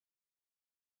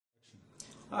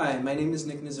Hi, my name is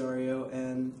Nazario,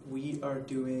 and we are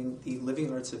doing the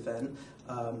Living Arts event,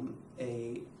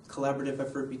 a collaborative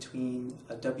effort between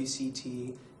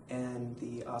WCT and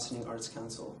the Ossining Arts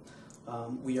Council.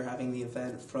 We are having the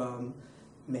event from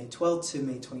May 12th to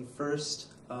May 21st.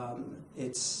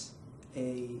 It's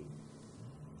a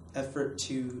effort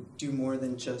to do more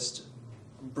than just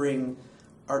bring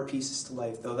art pieces to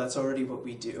life, though that's already what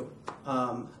we do.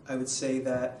 I would say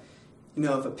that, you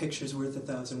know, if a picture's worth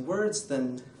 1,000 words,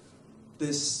 then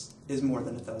this is more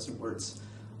than 1,000 words.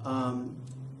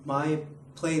 My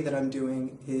play that I'm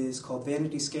doing is called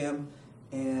Vanity Scam,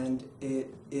 and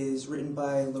it is written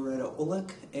by Loretta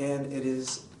Olick, and it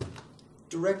is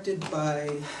directed by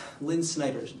Lynn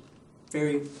Snyder.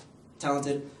 Very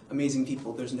talented, amazing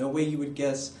people. There's no way you would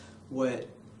guess what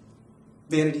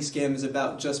Vanity Scam is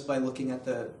about just by looking at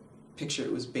the picture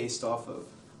it was based off of.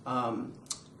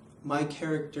 My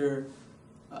character,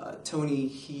 Tony,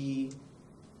 he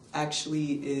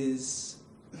actually is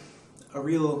a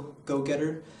real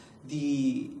go-getter.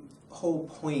 The whole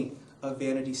point of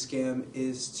Vanity Scam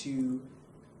is to,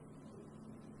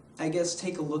 I guess,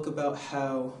 take a look about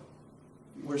how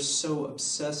we're so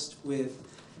obsessed with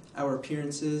our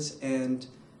appearances, and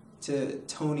to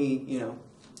Tony, you know,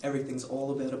 everything's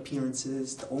all about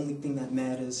appearances, the only thing that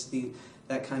matters,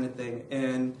 that kind of thing,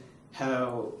 and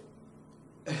how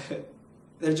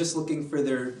they're just looking for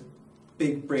their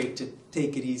big break to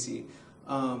take it easy.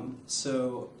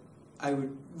 So I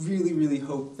would really, really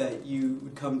hope that you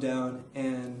would come down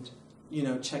and, you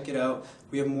know, check it out.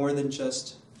 We have more than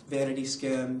just Vanity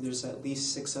Scam. There's at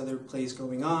least 6 other plays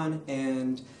going on,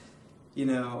 and, you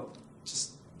know,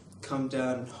 just come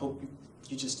down and hope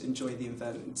you just enjoy the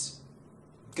event. It's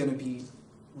gonna be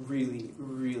really,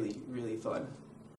 really, really fun.